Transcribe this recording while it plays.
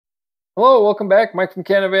Hello, welcome back. Mike from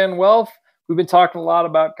Canavan Wealth. We've been talking a lot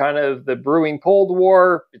about kind of the brewing Cold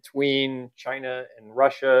War between China and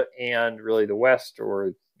Russia and really the West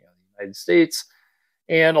or the United States.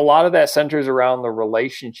 And a lot of that centers around the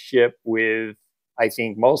relationship with, I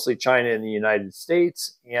think, mostly China and the United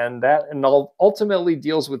States. And ultimately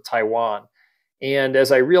deals with Taiwan. And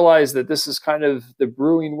as I realized that this is kind of the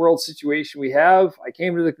brewing world situation we have, I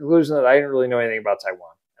came to the conclusion that I didn't really know anything about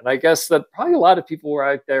Taiwan. And I guess that probably a lot of people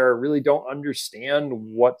out there really don't understand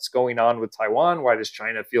what's going on with Taiwan. Why does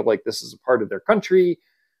China feel like this is a part of their country?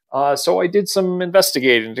 So I did some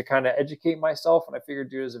investigating to kind of educate myself, and I figured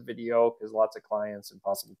do it as a video because lots of clients and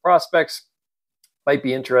possible prospects might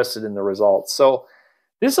be interested in the results. So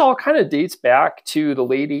this all kind of dates back to the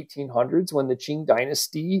late 1800s when the Qing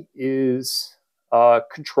dynasty is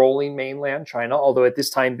controlling mainland China, although at this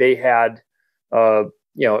time they had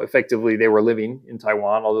effectively they were living in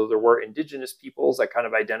Taiwan, although there were indigenous peoples that kind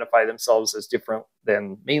of identify themselves as different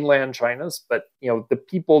than mainland China's. But, the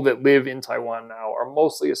people that live in Taiwan now are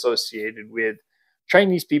mostly associated with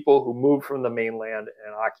Chinese people who moved from the mainland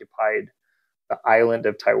and occupied the island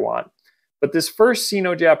of Taiwan. But this first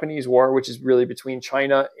Sino-Japanese war, which is really between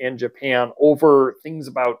China and Japan over things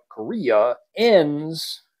about Korea,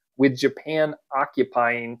 ends with Japan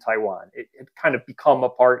occupying Taiwan. It kind of become a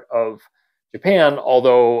part of Japan,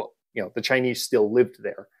 although the Chinese still lived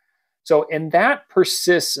there. So, and that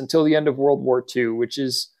persists until the end of World War II, which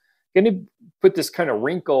is going to put this kind of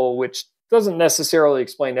wrinkle, which doesn't necessarily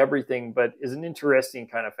explain everything, but is an interesting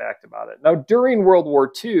kind of fact about it. Now, during World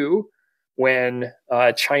War II, when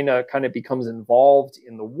China kind of becomes involved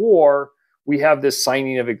in the war, we have this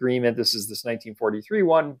signing of agreement. This is this 1943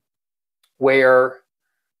 one, where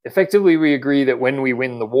effectively we agree that when we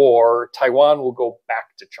win the war, Taiwan will go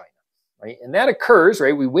back to China. Right? And that occurs,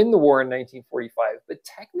 right? We win the war in 1945, but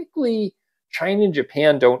technically China and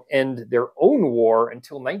Japan don't end their own war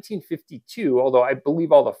until 1952, although I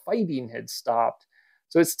believe all the fighting had stopped.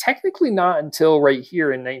 So it's technically not until right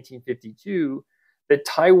here in 1952 that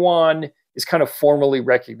Taiwan is kind of formally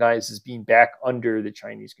recognized as being back under the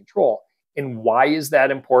Chinese control. And why is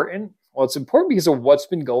that important? Well, it's important because of what's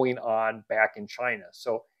been going on back in China.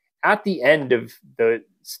 So at the end of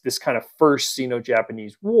this kind of first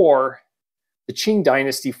Sino-Japanese war, the Qing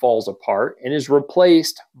dynasty falls apart and is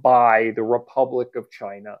replaced by the Republic of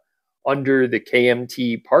China under the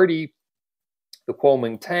KMT party, the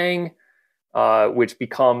Kuomintang, which they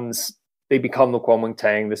become the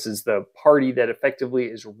Kuomintang. This is the party that effectively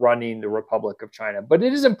is running the Republic of China. But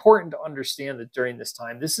it is important to understand that during this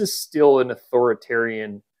time, this is still an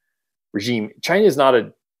authoritarian regime. China is not I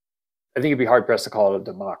think it'd be hard pressed to call it a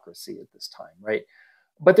democracy at this time, right?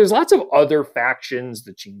 But there's lots of other factions.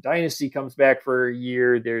 The Qing dynasty comes back for a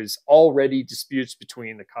year. There's already disputes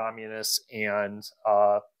between the communists and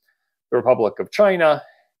the Republic of China.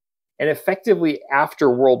 And effectively,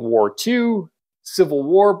 after World War II, civil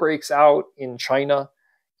war breaks out in China.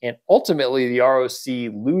 And ultimately, the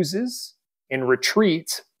ROC loses and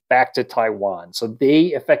retreats back to Taiwan. So they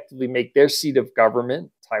effectively make their seat of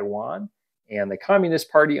government Taiwan. And the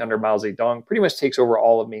Communist Party under Mao Zedong pretty much takes over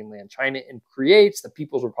all of mainland China and creates the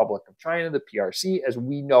People's Republic of China, the PRC, as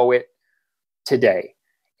we know it today.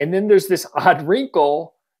 And then there's this odd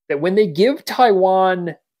wrinkle that when they give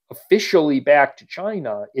Taiwan officially back to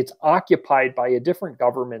China, it's occupied by a different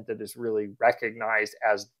government that is really recognized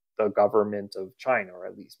as the government of China, or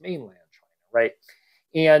at least mainland China, right?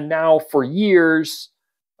 And now for years,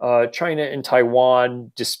 China and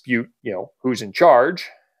Taiwan dispute, who's in charge,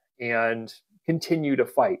 and continue to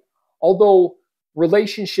fight. Although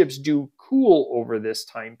relationships do cool over this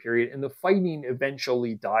time period and the fighting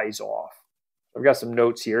eventually dies off. I've got some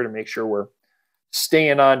notes here to make sure we're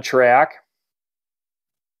staying on track.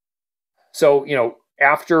 So,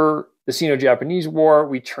 after the Sino-Japanese War,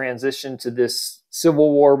 we transition to this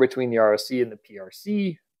civil war between the ROC and the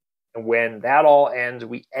PRC. And when that all ends,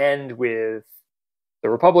 we end with the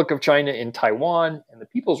Republic of China in Taiwan and the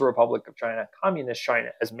People's Republic of China, Communist China,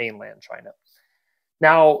 as mainland China.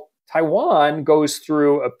 Now, Taiwan goes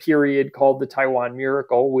through a period called the Taiwan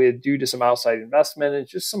Miracle due to some outside investment and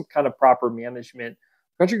just some kind of proper management.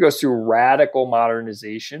 The country goes through radical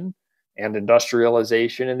modernization and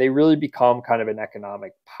industrialization, and they really become kind of an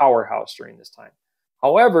economic powerhouse during this time.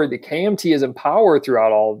 However, the KMT is in power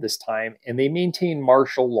throughout all of this time, and they maintain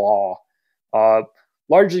martial law,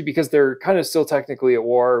 largely because they're kind of still technically at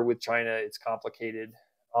war with China. It's complicated.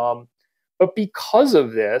 But because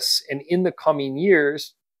of this, and in the coming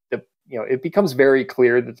years, it becomes very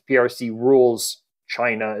clear that the PRC rules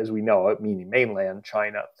China as we know it, meaning mainland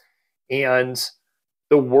China. And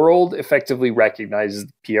the world effectively recognizes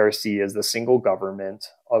the PRC as the single government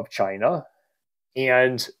of China.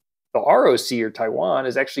 And the ROC, or Taiwan,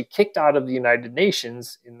 is actually kicked out of the United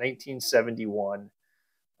Nations in 1971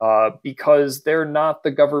 because they're not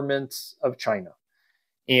the government of China.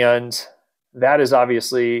 And that is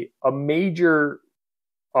obviously a major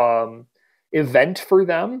event for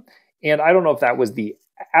them. And I don't know if that was the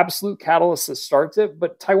absolute catalyst that starts it,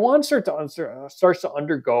 but Taiwan starts to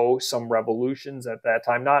undergo some revolutions at that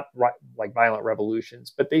time, not like violent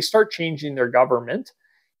revolutions, but they start changing their government.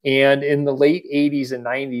 And in the late 80s and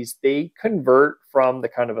 90s, they convert from the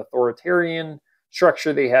kind of authoritarian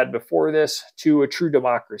structure they had before this to a true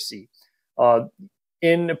democracy.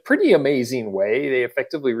 In a pretty amazing way, they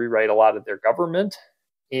effectively rewrite a lot of their government,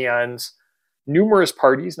 and numerous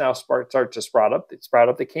parties now start to sprout up. It's sprout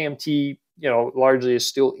up. The KMT, largely is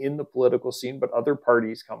still in the political scene, but other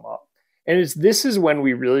parties come up. And this is when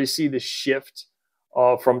we really see the shift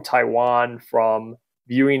from Taiwan from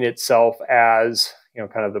viewing itself as,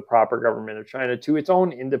 kind of the proper government of China to its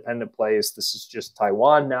own independent place. This is just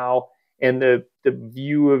Taiwan now. And the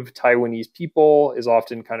view of Taiwanese people is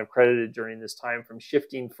often kind of credited during this time from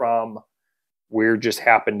shifting from we're just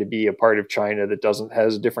happen to be a part of China that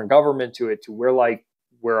has a different government to it, to we're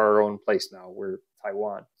our own place now. We're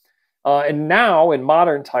Taiwan. And now in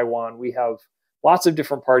modern Taiwan, we have lots of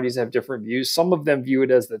different parties that have different views. Some of them view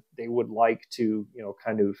it as that they would like to,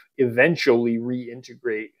 kind of eventually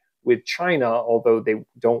reintegrate with China, although they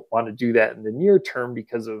don't want to do that in the near term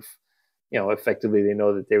because of, effectively they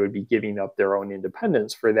know that they would be giving up their own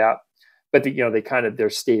independence for that. But their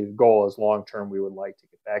stated goal is long term, we would like to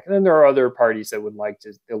get back. And then there are other parties that would like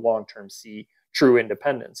to the long term see true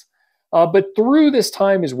independence. But through this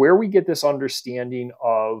time is where we get this understanding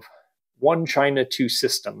of one China, two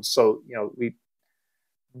systems. So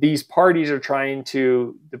these parties are trying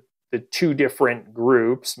to the two different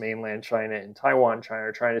groups, mainland China and Taiwan China,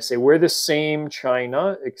 are trying to say we're the same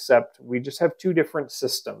China, except we just have two different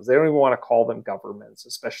systems. They don't even want to call them governments,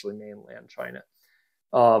 especially mainland China.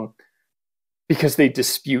 Because they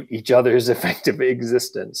dispute each other's effective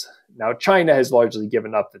existence. Now, China has largely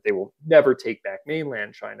given up that they will never take back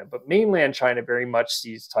mainland China, but mainland China very much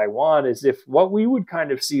sees Taiwan as if what we would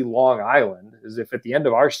kind of see Long Island, as if at the end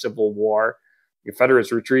of our Civil War, the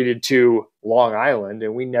Confederates retreated to Long Island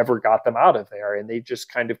and we never got them out of there, and they just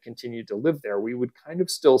kind of continued to live there. We would kind of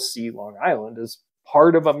still see Long Island as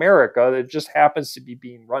part of America that just happens to be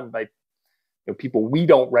being run by people we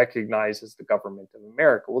don't recognize as the government of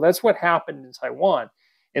America. Well, that's what happened in Taiwan.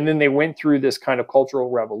 And then they went through this kind of cultural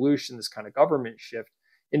revolution, this kind of government shift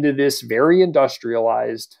into this very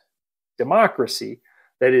industrialized democracy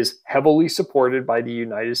that is heavily supported by the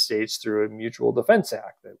United States through a Mutual Defense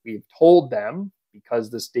Act that we've told them, because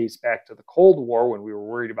this dates back to the Cold War when we were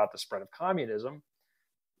worried about the spread of communism,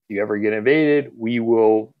 if you ever get invaded, we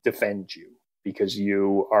will defend you because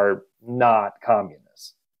you are not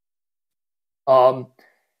communists.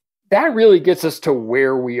 That really gets us to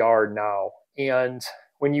where we are now. And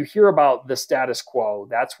when you hear about the status quo,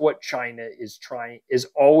 that's what China is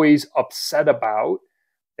always upset about,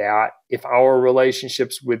 that if our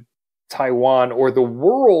relationships with Taiwan, or the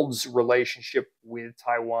world's relationship with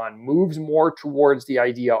Taiwan, moves more towards the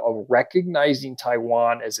idea of recognizing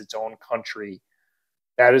Taiwan as its own country,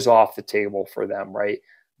 that is off the table for them, right?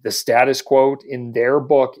 The status quo in their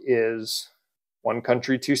book is one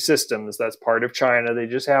country, two systems. That's part of China. They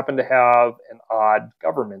just happen to have an odd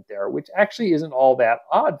government there, which actually isn't all that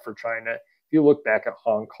odd for China. If you look back at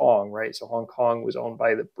Hong Kong, right? So Hong Kong was owned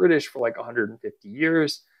by the British for like 150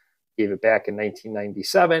 years, gave it back in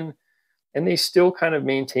 1997, and they still kind of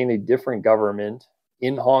maintain a different government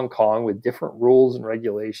in Hong Kong with different rules and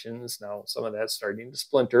regulations. Now, some of that's starting to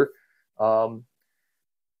splinter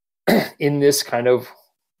in this kind of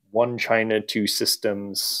one China, two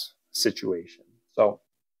systems situation. So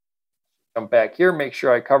jump back here, make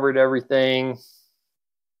sure I covered everything.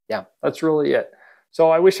 Yeah, that's really it. So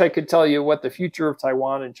I wish I could tell you what the future of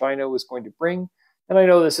Taiwan and China was going to bring. And I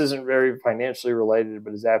know this isn't very financially related,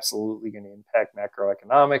 but is absolutely going to impact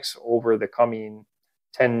macroeconomics over the coming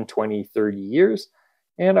 10, 20, 30 years.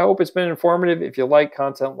 And I hope it's been informative. If you like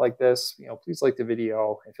content like this, please like the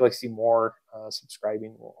video. If you'd like to see more,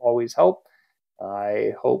 subscribing will always help.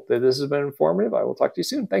 I hope that this has been informative. I will talk to you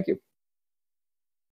soon. Thank you.